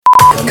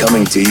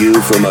Coming to you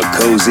from a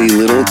cozy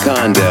little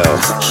condo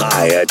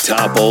high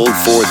atop Old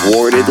Fourth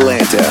Ward,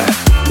 Atlanta.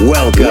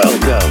 Welcome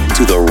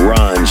to the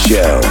Ron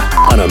Show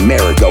on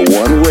America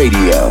One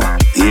Radio.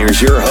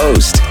 Here's your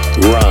host,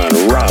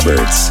 Ron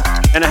Roberts.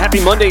 And a happy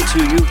Monday to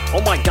you.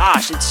 Oh my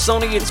gosh, it's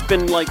sunny. It's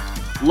been like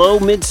low,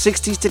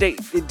 mid-60s today.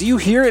 Do you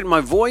hear it in my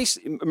voice?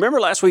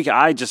 Remember last week,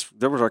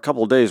 there was a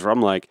couple of days where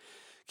I'm like,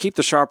 keep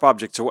the sharp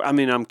objects away. I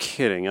mean, I'm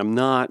kidding. I'm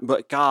not.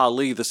 But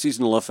golly, the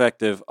seasonal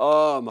affective.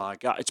 Oh my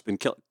God, it's been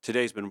killed.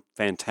 Today's been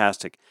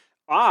fantastic.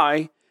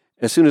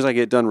 As soon as I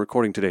get done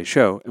recording today's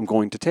show, am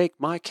going to take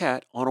my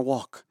cat on a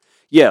walk.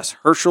 Yes,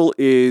 Herschel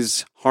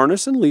is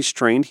harness and leash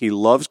trained. He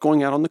loves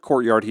going out on the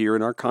courtyard here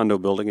in our condo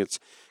building. It's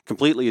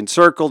completely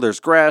encircled. There's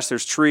grass,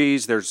 there's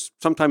trees, there's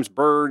sometimes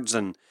birds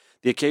and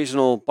the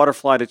occasional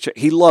butterfly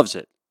he loves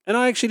it. And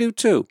I actually do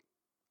too.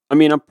 I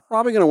mean, I'm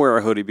probably going to wear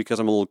a hoodie because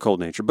I'm a little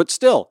cold natured, but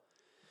still,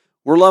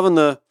 we're loving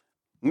the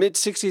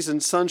mid-60s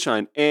and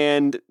sunshine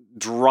and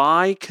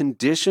dry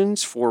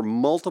conditions for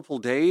multiple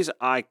days.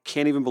 I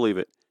can't even believe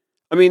it.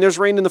 I mean, there's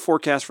rain in the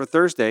forecast for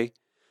Thursday,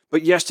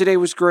 but yesterday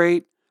was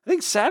great. I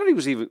think Saturday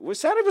was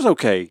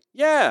okay.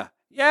 Yeah.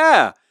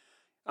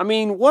 I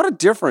mean, what a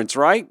difference,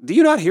 right? Do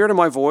you not hear it in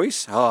my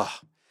voice?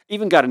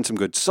 Even got in some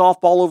good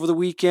softball over the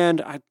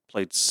weekend. I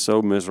played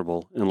so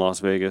miserable in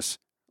Las Vegas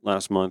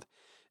last month.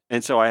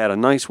 And so I had a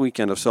nice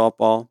weekend of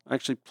softball. I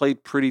actually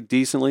played pretty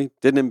decently.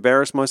 Didn't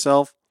embarrass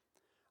myself.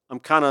 I'm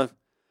kind of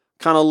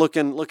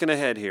looking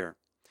ahead here.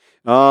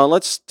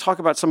 Let's talk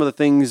about some of the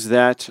things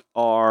that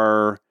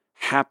are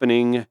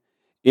happening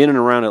in and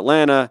around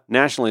Atlanta,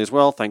 nationally as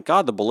well. Thank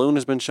God the balloon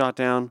has been shot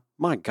down.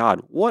 My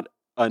God, what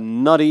a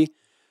nutty...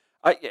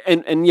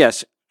 And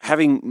yes,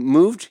 having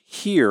moved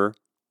here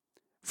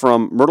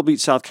from Myrtle Beach,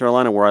 South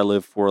Carolina, where I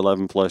lived for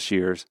 11 plus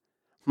years,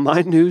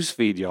 my news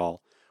feed,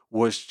 y'all,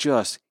 was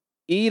just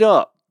eat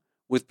up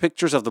with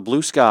pictures of the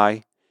blue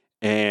sky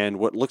and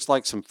what looks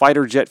like some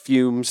fighter jet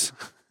fumes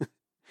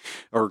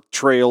or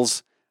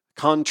trails,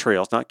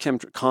 contrails, not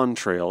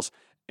contrails,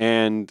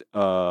 and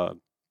a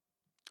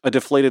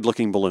deflated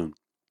looking balloon,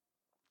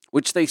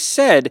 which they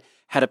said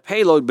had a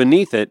payload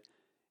beneath it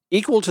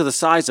equal to the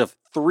size of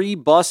 3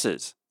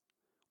 buses,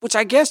 which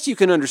I guess you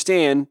can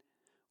understand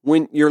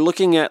when you're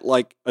looking at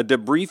like a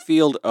debris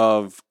field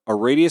of a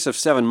radius of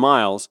 7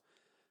 miles.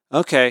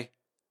 Okay,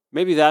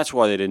 maybe that's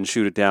why they didn't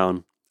shoot it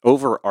down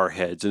over our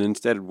heads and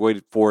instead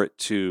waited for it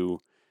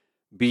to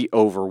be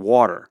over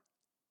water.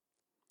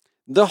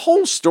 The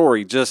whole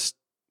story just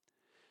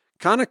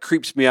kind of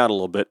creeps me out a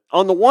little bit.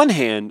 On the one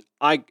hand,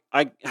 I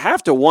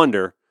have to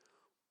wonder,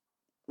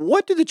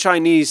 what do the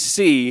Chinese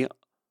see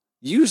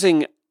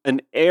using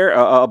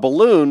a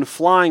balloon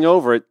flying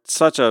over at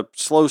such a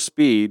slow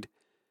speed?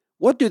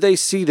 What do they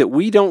see that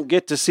we don't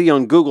get to see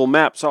on Google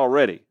Maps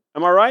already?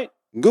 Am I right?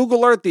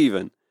 Google Earth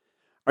even.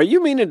 Are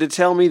you meaning to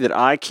tell me that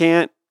I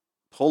can't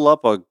pull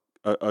up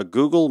a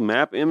Google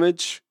Map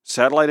image,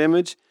 satellite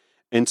image,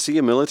 and see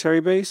a military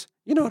base?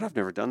 You know what? I've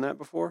never done that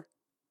before.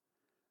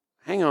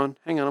 Hang on.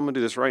 I'm going to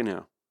do this right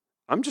now.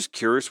 I'm just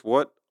curious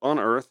what on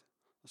earth.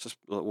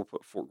 We'll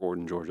put Fort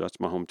Gordon, Georgia. That's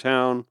my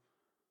hometown.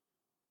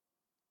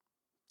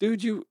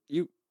 Dude, you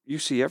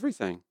see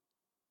everything.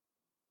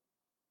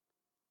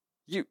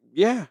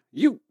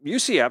 You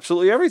see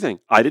absolutely everything.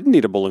 I didn't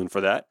need a balloon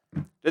for that.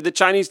 Did the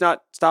Chinese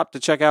not stop to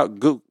check out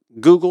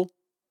Google?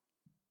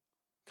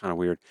 Kind of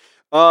weird.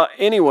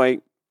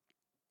 Anyway,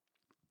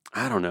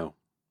 I don't know.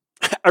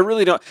 I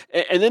really don't.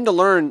 And then to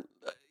learn,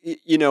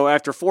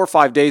 after 4 or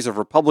 5 days of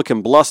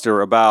Republican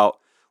bluster about,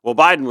 well,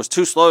 Biden was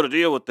too slow to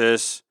deal with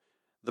this,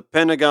 the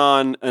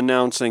Pentagon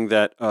announcing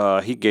that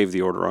he gave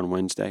the order on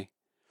Wednesday.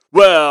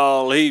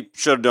 Well, he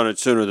should have done it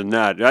sooner than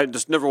that.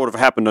 This never would have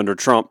happened under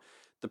Trump.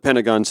 The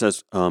Pentagon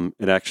says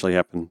it actually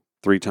happened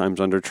 3 times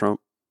under Trump.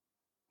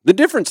 The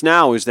difference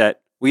now is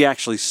that we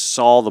actually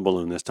saw the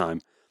balloon this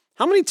time.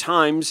 How many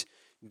times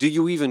do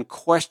you even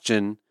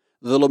question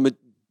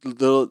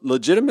the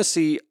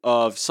legitimacy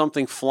of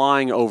something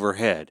flying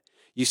overhead?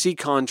 You see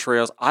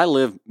contrails. I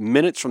live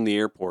minutes from the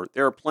airport.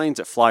 There are planes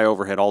that fly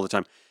overhead all the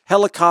time.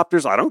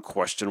 Helicopters, I don't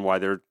question why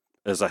there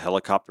is a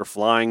helicopter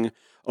flying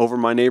over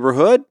my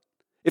neighborhood.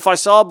 If I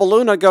saw a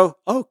balloon, I'd go,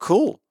 oh,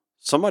 cool.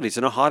 Somebody's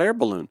in a hot air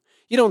balloon.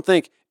 You don't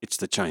think it's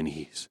the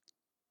Chinese.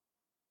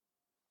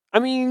 I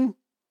mean,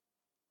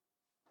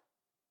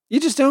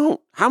 you just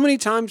don't. How many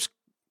times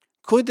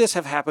could this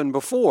have happened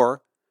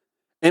before?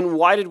 And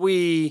why did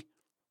we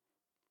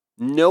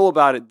know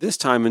about it this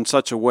time in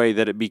such a way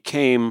that it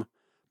became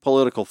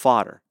political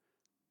fodder?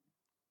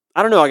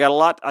 I don't know. I got a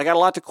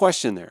lot to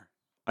question there.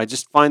 I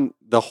just find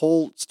the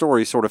whole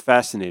story sort of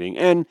fascinating.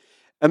 And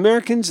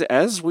Americans,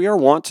 as we are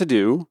wont to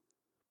do,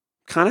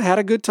 kind of had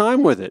a good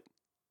time with it.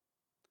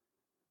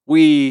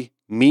 We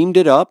memed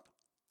it up.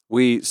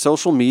 We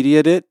social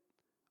media'd it.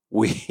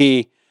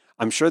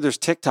 I'm sure there's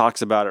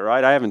TikToks about it,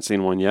 right? I haven't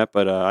seen one yet,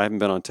 but I haven't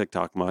been on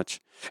TikTok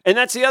much. And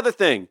that's the other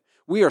thing.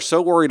 We are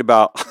so worried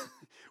about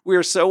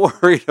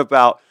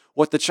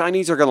what the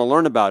Chinese are going to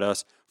learn about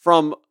us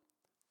from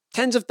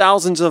tens of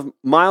thousands of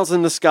miles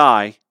in the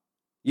sky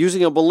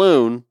using a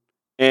balloon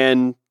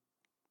and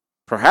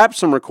perhaps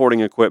some recording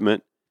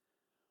equipment,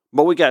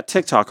 but we got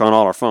TikTok on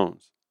all our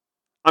phones.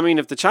 I mean,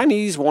 if the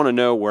Chinese want to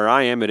know where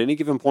I am at any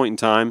given point in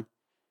time,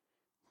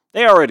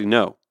 they already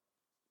know.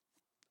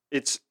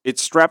 It's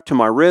strapped to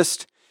my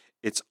wrist.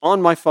 It's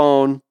on my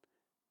phone.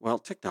 Well,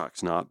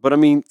 TikTok's not, but I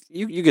mean,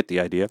 you get the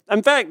idea.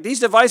 In fact,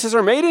 these devices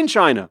are made in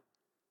China.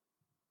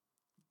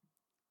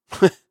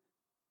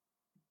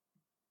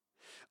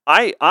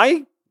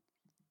 I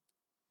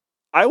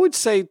would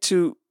say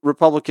to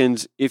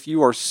Republicans, if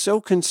you are so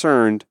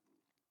concerned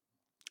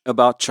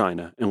about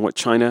China and what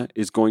China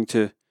is going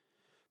to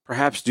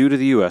perhaps do to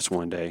the U.S.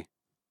 one day,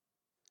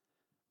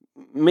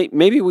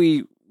 maybe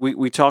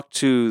we talk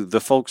to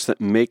the folks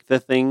that make the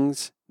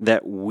things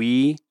that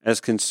we as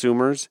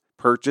consumers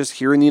purchase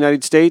here in the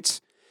United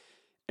States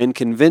and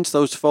convince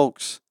those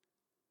folks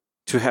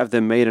to have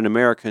them made in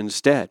America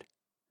instead.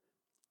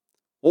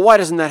 Well, why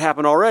doesn't that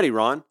happen already,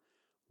 Ron?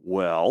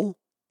 Well,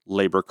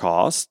 labor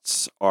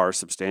costs are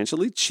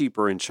substantially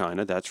cheaper in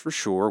China, that's for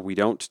sure. We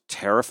don't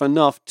tariff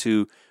enough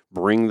to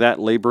bring that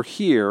labor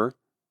here.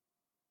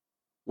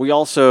 We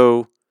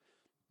also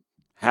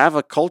have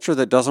a culture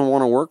that doesn't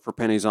want to work for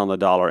pennies on the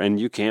dollar, and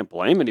you can't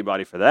blame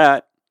anybody for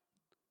that.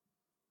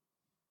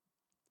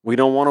 We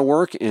don't want to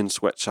work in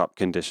sweatshop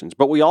conditions,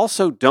 but we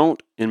also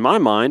don't, in my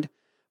mind,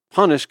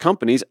 punish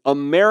companies,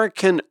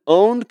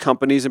 American-owned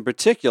companies in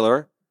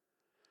particular,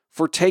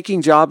 for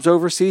taking jobs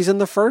overseas in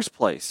the first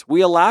place.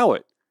 We allow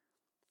it.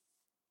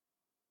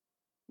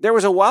 There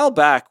was a while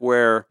back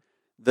where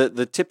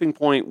the tipping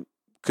point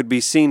could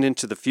be seen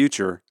into the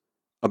future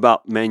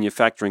about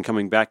manufacturing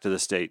coming back to the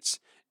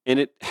States.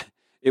 And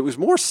it was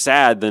more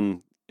sad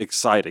than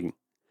exciting.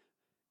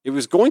 It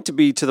was going to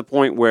be to the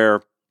point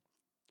where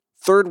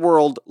third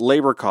world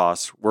labor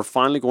costs were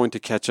finally going to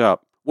catch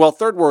up. Well,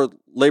 third world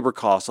labor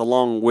costs,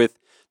 along with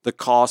the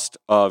cost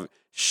of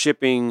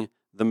shipping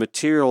the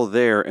material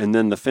there and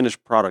then the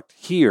finished product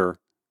here,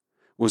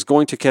 was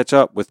going to catch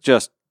up with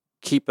just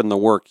keeping the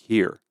work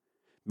here,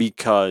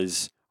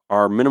 because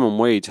our minimum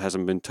wage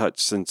hasn't been touched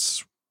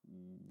since,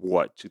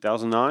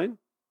 2009? Is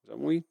that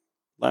when we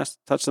last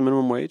touched the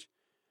minimum wage?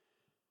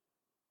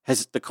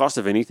 Has the cost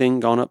of anything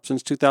gone up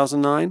since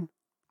 2009?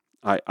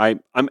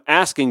 I'm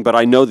asking, but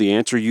I know the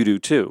answer. You do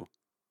too.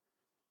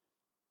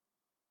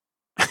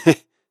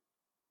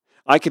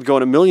 I could go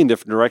in a million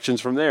different directions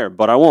from there,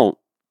 but I won't.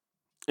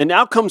 And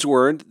now comes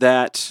word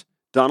that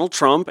Donald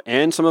Trump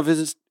and some of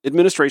his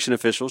administration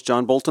officials,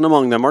 John Bolton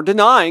among them, are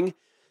denying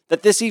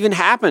that this even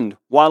happened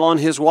while on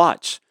his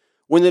watch,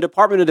 when the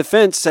Department of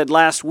Defense said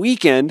last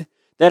weekend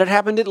that it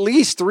happened at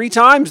least 3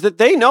 times that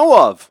they know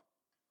of.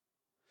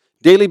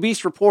 Daily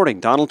Beast reporting,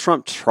 Donald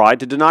Trump tried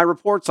to deny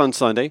reports on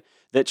Sunday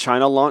that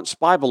China launched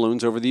spy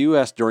balloons over the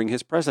U.S. during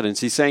his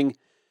presidency, saying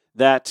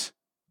that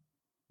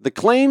the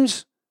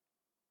claims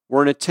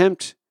were an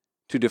attempt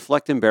to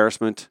deflect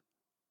embarrassment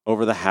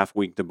over the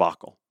half-week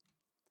debacle.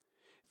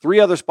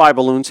 3 other spy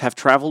balloons have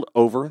traveled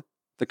over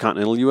the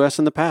continental U.S.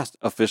 in the past,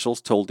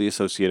 officials told the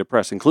Associated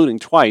Press, including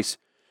twice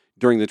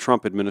during the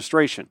Trump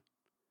administration.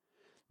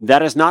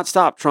 That has not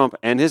stopped Trump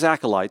and his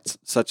acolytes,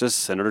 such as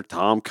Senator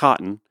Tom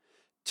Cotton,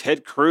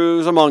 Ted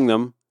Cruz among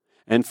them,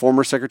 and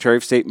former Secretary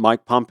of State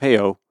Mike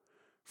Pompeo,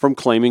 from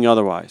claiming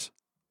otherwise.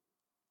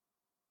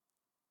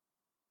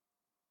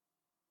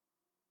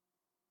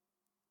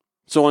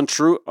 So on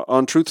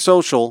Truth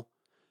Social,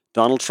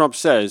 Donald Trump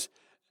says,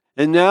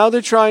 and now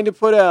they're trying to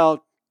put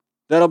out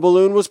that a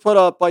balloon was put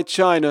up by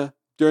China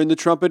during the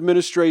Trump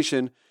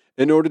administration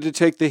in order to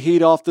take the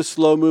heat off the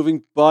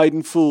slow-moving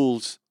Biden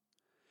fools.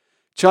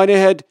 China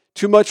had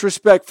too much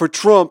respect for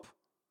Trump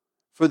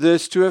for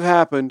this to have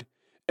happened,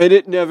 and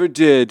it never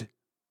did.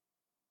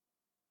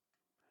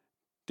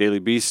 Daily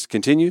Beast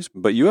continues,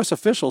 but U.S.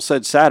 officials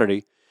said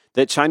Saturday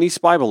that Chinese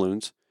spy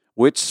balloons,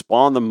 which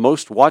spawned the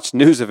most watched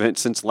news event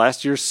since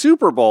last year's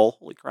Super Bowl,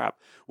 holy crap,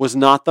 was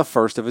not the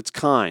first of its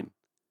kind.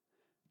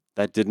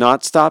 That did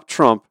not stop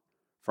Trump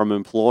from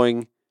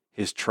employing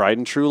his tried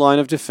and true line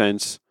of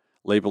defense,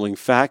 labeling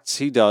facts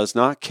he does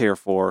not care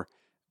for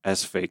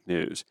as fake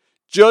news.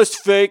 Just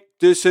fake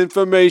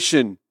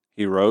disinformation,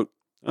 he wrote.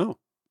 Oh,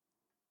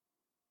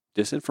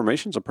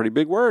 disinformation's a pretty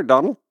big word,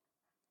 Donald.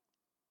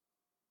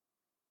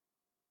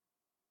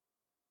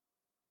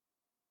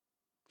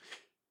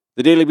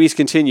 The Daily Beast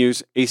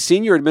continues, a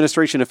senior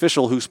administration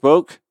official who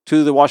spoke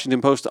to the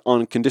Washington Post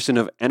on condition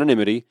of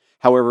anonymity,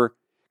 however,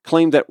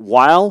 claimed that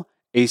while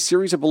a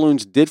series of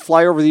balloons did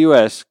fly over the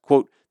U.S.,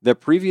 quote, the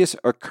previous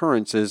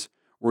occurrences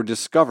were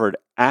discovered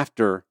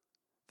after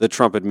the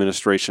Trump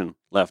administration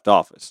left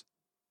office.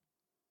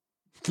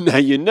 Now,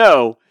 you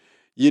know,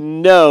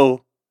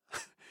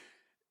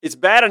 it's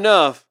bad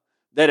enough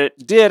that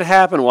it did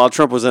happen while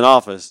Trump was in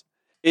office.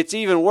 It's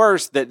even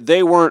worse that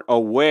they weren't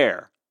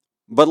aware.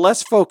 But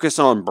let's focus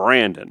on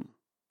Brandon.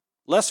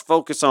 Let's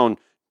focus on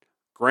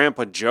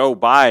Grandpa Joe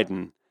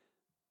Biden.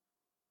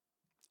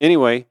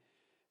 Anyway,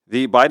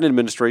 the Biden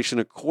administration,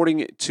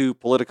 according to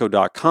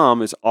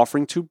Politico.com, is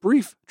offering to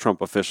brief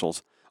Trump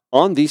officials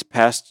on these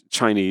past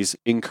Chinese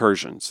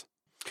incursions.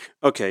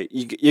 Okay,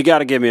 you got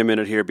to give me a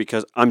minute here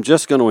because I'm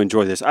just going to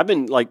enjoy this. I've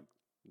been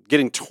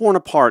getting torn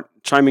apart,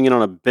 chiming in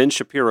on a Ben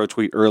Shapiro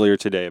tweet earlier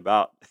today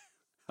about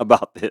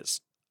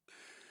this.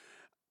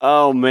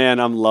 Oh, man,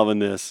 I'm loving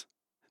this.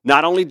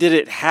 Not only did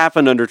it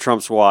happen under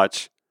Trump's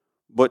watch,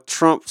 but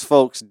Trump's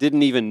folks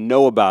didn't even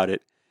know about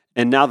it.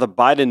 And now the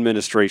Biden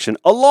administration,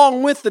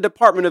 along with the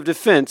Department of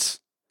Defense,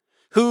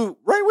 who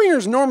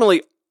right-wingers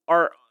normally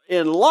are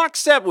in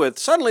lockstep with,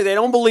 suddenly they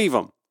don't believe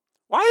them.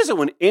 Why is it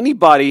when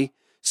anybody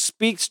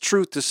speaks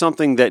truth to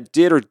something that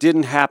did or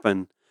didn't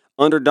happen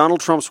under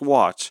Donald Trump's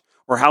watch,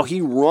 or how he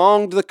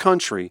wronged the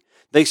country,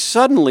 they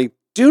suddenly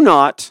do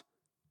not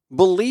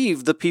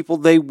believe the people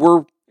they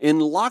were in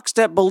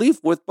lockstep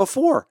belief with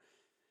before?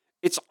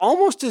 It's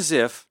almost as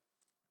if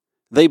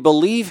they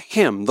believe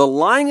him, the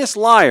lyingest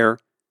liar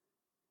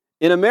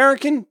in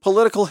American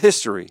political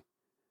history,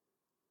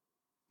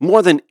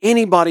 more than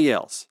anybody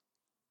else.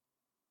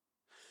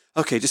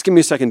 Okay, just give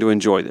me a second to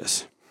enjoy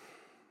this.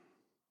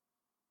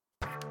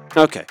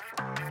 Okay,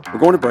 we're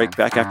going to break.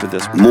 Back after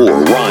this.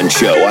 More Ron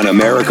Show on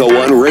America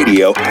One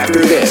Radio after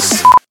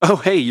this. Oh,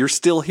 hey, you're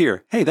still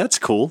here. Hey, that's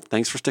cool.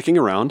 Thanks for sticking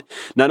around.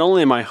 Not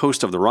only am I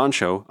host of The Ron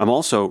Show, I'm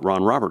also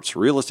Ron Roberts,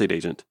 real estate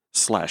agent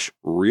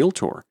 /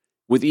 realtor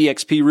with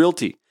eXp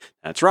Realty.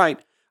 That's right.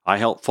 I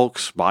help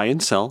folks buy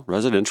and sell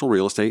residential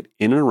real estate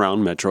in and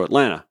around Metro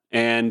Atlanta.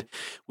 And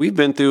we've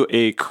been through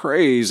a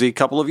crazy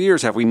couple of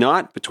years, have we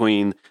not?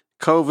 Between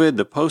COVID,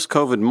 the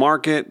post-COVID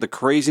market, the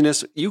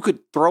craziness. You could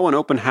throw an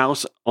open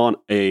house on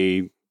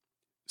a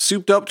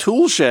souped-up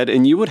tool shed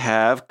and you would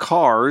have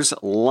cars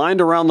lined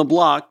around the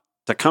block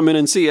to come in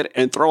and see it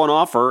and throw an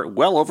offer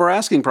well over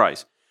asking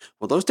price.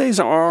 Well, those days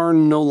are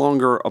no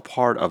longer a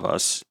part of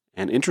us,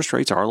 and interest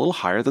rates are a little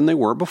higher than they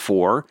were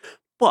before.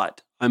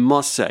 But I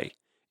must say,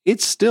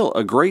 it's still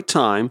a great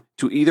time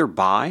to either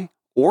buy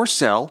or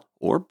sell,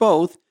 or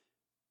both,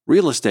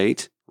 real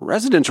estate,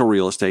 residential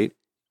real estate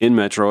in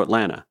Metro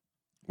Atlanta.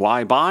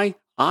 Why buy?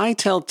 I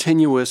tell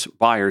tenuous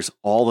buyers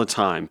all the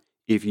time,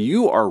 if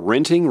you are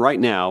renting right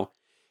now,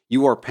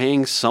 you are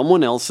paying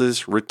someone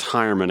else's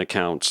retirement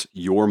accounts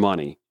your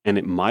money, and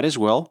it might as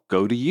well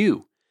go to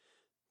you.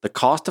 The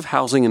cost of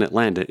housing in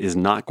Atlanta is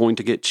not going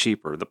to get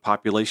cheaper. The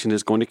population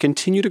is going to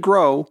continue to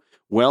grow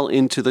well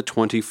into the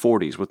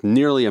 2040s, with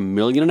nearly 1.5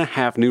 million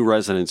new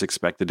residents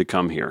expected to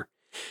come here.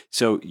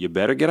 So you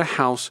better get a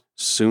house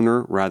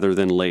sooner rather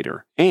than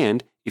later.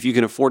 And if you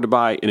can afford to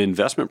buy an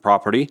investment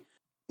property,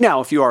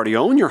 now if you already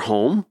own your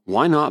home,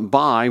 why not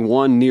buy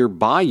one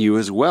nearby you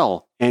as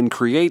well and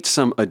create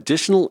some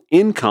additional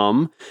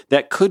income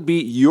that could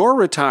be your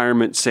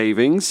retirement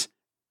savings,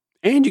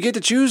 and you get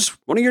to choose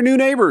one of your new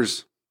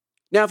neighbors.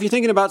 Now, if you're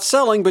thinking about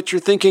selling, but you're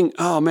thinking,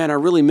 oh man, I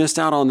really missed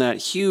out on that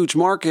huge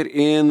market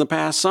in the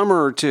past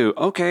summer or two.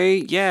 Okay,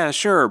 yeah,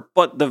 sure.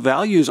 But the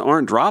values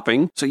aren't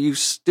dropping, so you've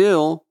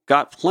still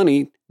got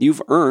plenty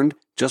you've earned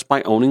just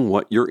by owning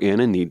what you're in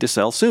and need to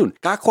sell soon.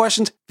 Got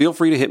questions? Feel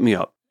free to hit me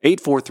up.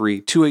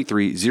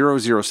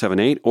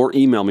 843-283-0078 or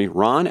email me,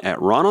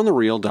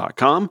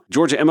 ron@rononthereal.com.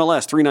 Georgia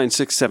MLS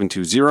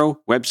 396720.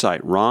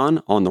 Website,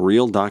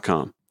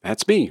 rononthereal.com.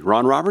 That's me,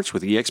 Ron Roberts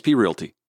with eXp Realty.